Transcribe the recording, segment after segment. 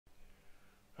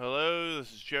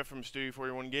this is Jeff from Studio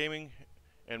 41 Gaming,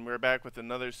 and we're back with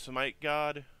another Smite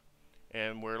God,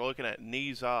 and we're looking at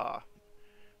Ne Zha.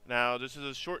 Now, this is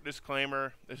a short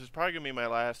disclaimer. This is probably going to be my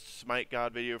last Smite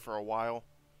God video for a while.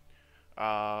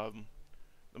 I've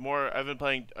been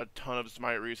playing a ton of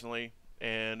Smite recently,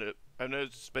 and I've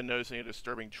been noticing a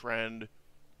disturbing trend.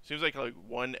 Seems like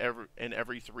one in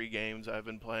every 3 games I've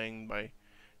been playing, my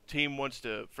team wants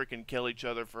to freaking kill each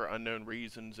other for unknown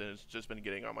reasons, and it's just been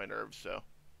getting on my nerves, so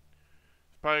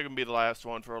it's probably going to be the last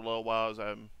one for a little while, as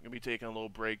I'm going to be taking a little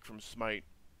break from Smite.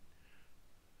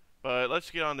 But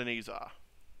let's get on to Ne Zha.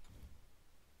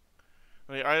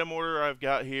 The item order I've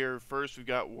got here, first we've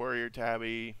got Warrior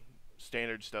Tabi,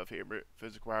 standard stuff here,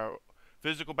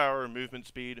 physical power and movement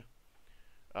speed.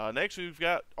 Next we've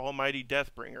got Almighty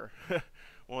Deathbringer,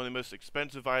 one of the most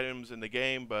expensive items in the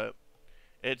game, but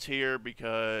it's here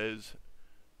because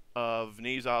of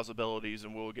Ne Zha's abilities,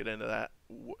 and we'll get into that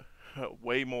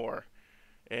way more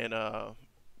in a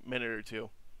minute or two.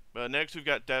 But next we've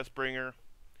got Deathbringer,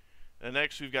 and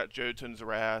next we've got Jotunn's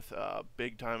Wrath,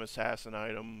 big time assassin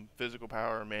item, physical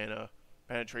power, mana,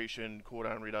 penetration,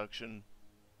 cooldown reduction.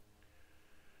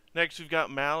 Next we've got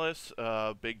Malice,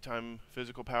 big time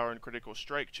physical power and critical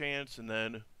strike chance, and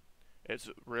then it's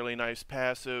a really nice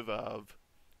passive of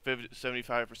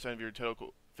 75% of your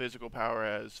total physical power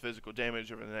as physical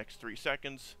damage over the next 3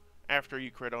 seconds after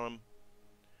you crit on them.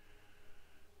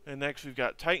 And next we've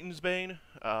got Titan's Bane,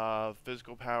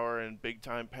 physical power and big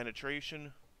time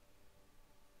penetration.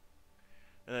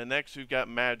 And then next we've got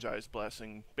Magi's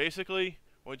Blessing. Basically,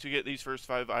 once you get these first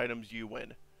 5 items, you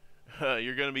win.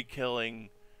 You're going to be doing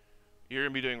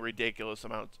ridiculous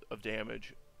amounts of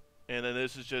damage. And then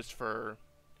this is just for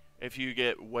if you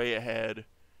get way ahead,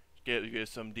 get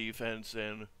some defense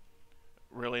and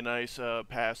really nice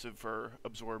passive for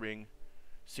absorbing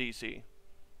CC.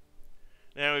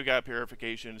 Now we've got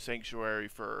Purification, Sanctuary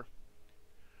for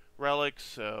Relics,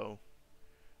 so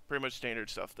pretty much standard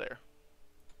stuff there.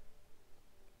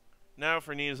 Now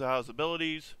for Ne Zha's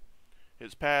abilities,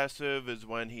 his passive is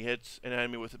when he hits an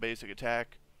enemy with a basic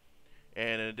attack,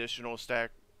 and an additional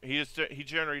stack. He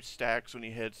generates stacks when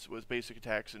he hits with basic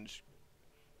attacks and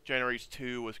generates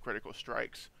 2 with critical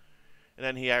strikes. And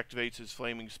then he activates his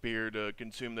Flaming Spear to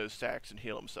consume those stacks and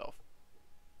heal himself.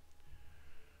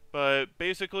 But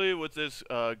basically, with this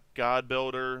God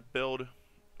Builder build,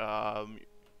 you're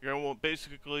going to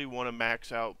basically want to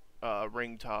max out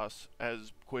Ring Toss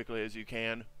as quickly as you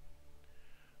can.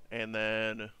 And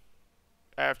then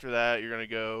after that, you're going to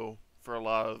go for a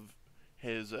lot of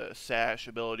his sash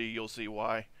ability. You'll see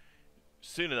why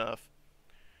soon enough.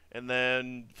 And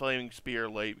then Flaming Spear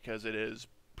late, because it is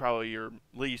probably your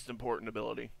least important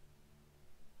ability.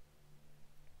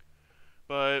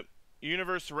 But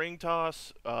Universe Ring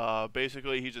Toss,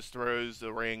 basically he just throws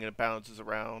the ring and it bounces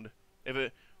around.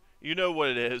 You know what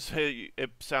it is. It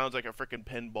sounds like a freaking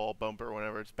pinball bumper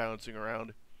whenever it's bouncing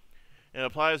around. And it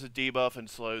applies a debuff and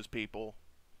slows people,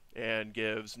 and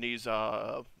gives Ne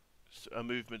Zha a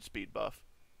movement speed buff.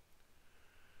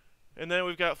 And then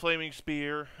we've got Flaming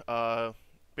Spear.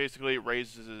 Basically it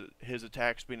raises his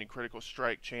attack speed and critical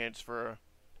strike chance for a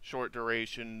short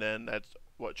duration, then that's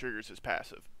what triggers his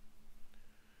passive.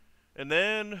 And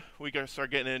then we gotta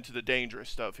start getting into the dangerous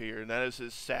stuff here, and that is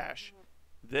his sash.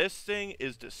 This thing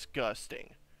is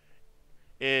disgusting.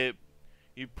 It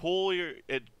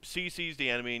CCs the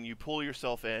enemy and you pull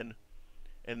yourself in,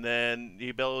 and then the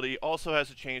ability also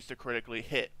has a chance to critically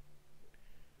hit.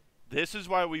 This is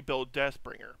why we build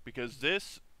Deathbringer, because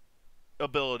this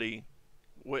ability,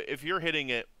 if you're hitting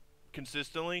it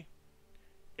consistently,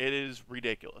 it is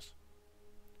ridiculous.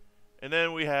 And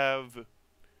then we have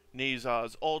Ne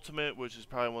Zha's ultimate, which is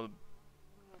probably one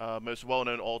of the most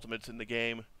well-known ultimates in the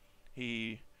game.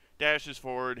 He dashes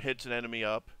forward, hits an enemy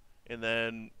up, and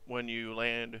then when you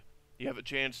land, you have a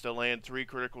chance to land 3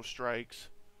 critical strikes,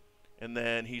 and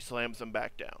then he slams them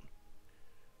back down.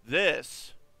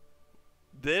 This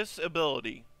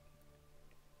ability,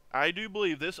 I do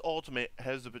believe this ultimate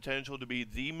has the potential to be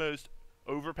the most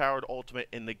overpowered ultimate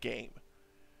in the game.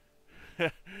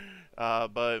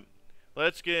 But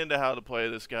let's get into how to play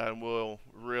this guy, and we'll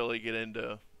really get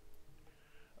into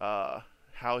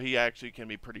how he actually can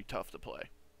be pretty tough to play.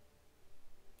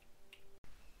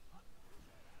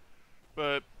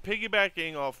 But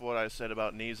piggybacking off what I said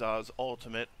about Ne Zha's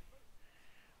ultimate,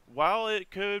 while it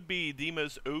could be the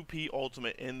most OP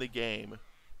ultimate in the game,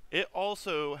 it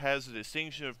also has the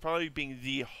distinction of probably being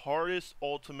the hardest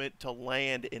ultimate to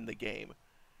land in the game.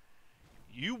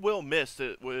 You will miss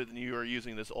it when you are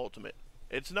using this ultimate.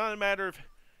 It's not a matter of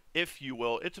if you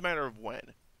will, it's a matter of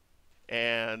when.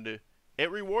 And it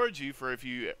rewards you for if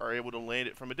you are able to land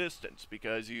it from a distance,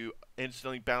 because you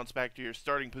instantly bounce back to your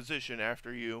starting position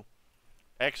after you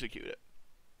execute it.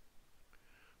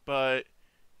 But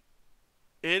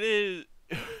it is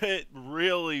it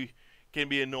really can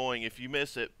be annoying if you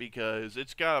miss it, because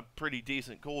it's got a pretty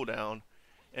decent cooldown,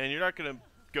 and you're not going to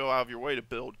go out of your way to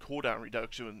build cooldown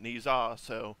reduction with Ne Zha,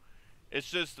 so it's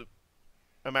just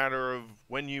a matter of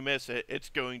when you miss it, it's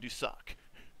going to suck.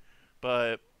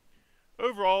 But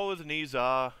overall, with Ne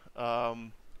Zha,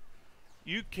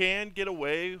 you can get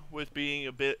away with being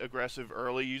a bit aggressive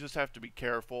early. You just have to be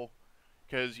careful,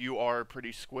 because you are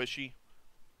pretty squishy.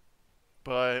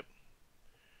 But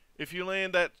if you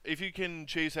land that, if you can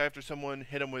chase after someone,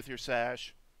 hit them with your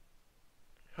sash,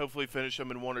 hopefully finish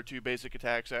them in 1 or 2 basic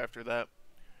attacks after that,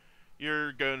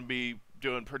 you're going to be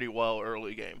doing pretty well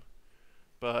early game.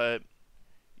 But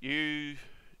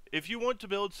if you want to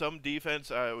build some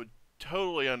defense, I would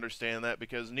totally understand that,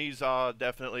 because Ne Zha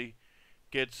definitely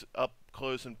gets up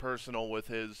close and personal with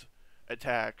his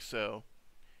attacks, so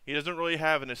he doesn't really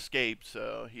have an escape,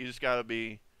 so you just gotta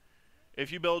be,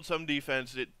 if you build some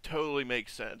defense, it totally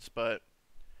makes sense. But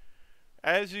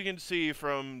as you can see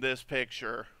from this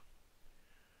picture,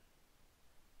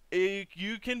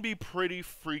 you can be pretty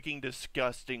freaking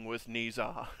disgusting with Ne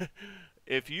Zha.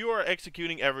 If you are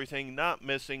executing everything, not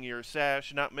missing your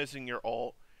sash, not missing your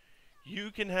ult,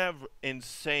 you can have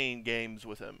insane games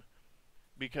with him,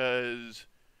 because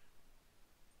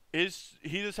he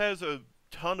just has a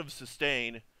ton of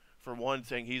sustain. For one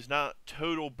thing, he's not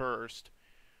total burst.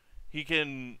 He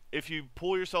can, if you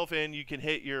pull yourself in, you can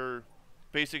hit your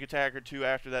basic attack or 2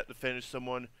 after that to finish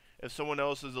someone. If someone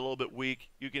else is a little bit weak,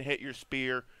 you can hit your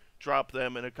spear, drop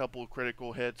them in a couple of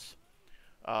critical hits.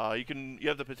 You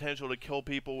have the potential to kill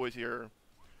people with your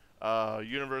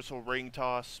universal ring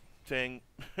toss thing.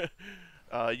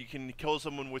 You can kill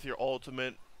someone with your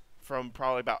ultimate from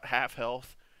probably about half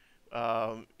health.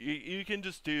 You can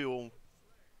just do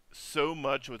so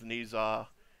much with Ne Zha.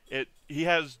 He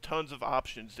has tons of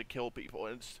options to kill people,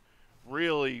 and it's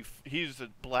really, he's a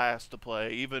blast to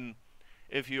play, even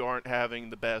if you aren't having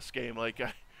the best game. Like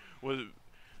I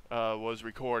was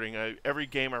recording, every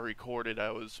game I recorded,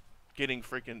 I was getting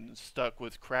freaking stuck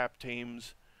with crap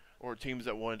teams, or teams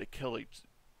that wanted to kill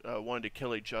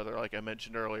each other, like I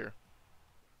mentioned earlier.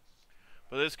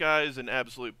 But this guy is an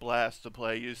absolute blast to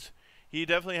play. He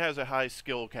definitely has a high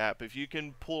skill cap. If you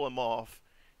can pull him off,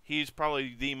 he's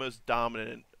probably the most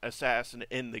dominant assassin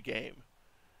in the game.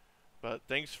 But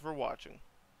thanks for watching.